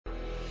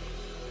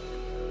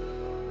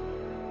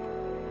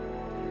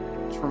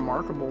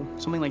remarkable.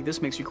 Something like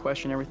this makes you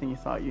question everything you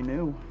thought you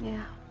knew.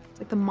 Yeah, it's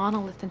like the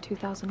monolith in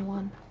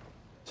 2001.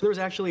 So there was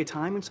actually a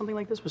time when something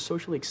like this was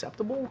socially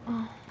acceptable?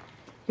 Oh,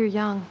 you're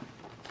young.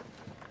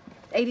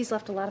 The 80s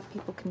left a lot of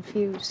people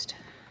confused.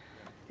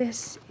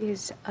 This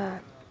is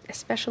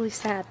especially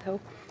sad, though.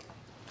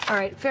 All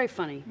right, very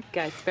funny,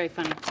 guys, very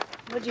funny.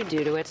 What'd you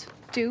do to it?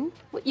 Do?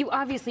 Well, you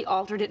obviously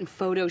altered it in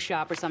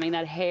Photoshop or something,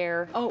 that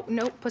hair. Oh,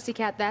 no,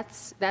 Pussycat,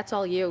 that's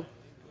all you.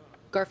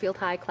 Garfield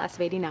High, class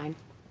of '89.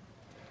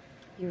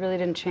 You really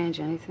didn't change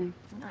anything?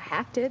 I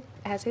hacked it,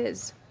 as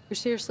is. You're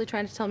seriously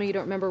trying to tell me you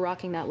don't remember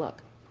rocking that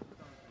look?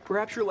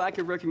 Perhaps your lack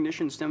of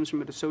recognition stems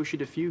from a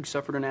dissociative fugue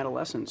suffered in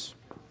adolescence.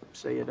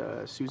 Say at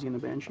a Susie and the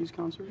Banshees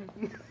concert.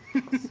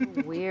 So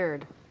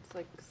weird. It's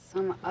like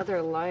some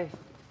other life.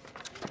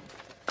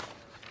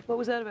 What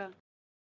was that about?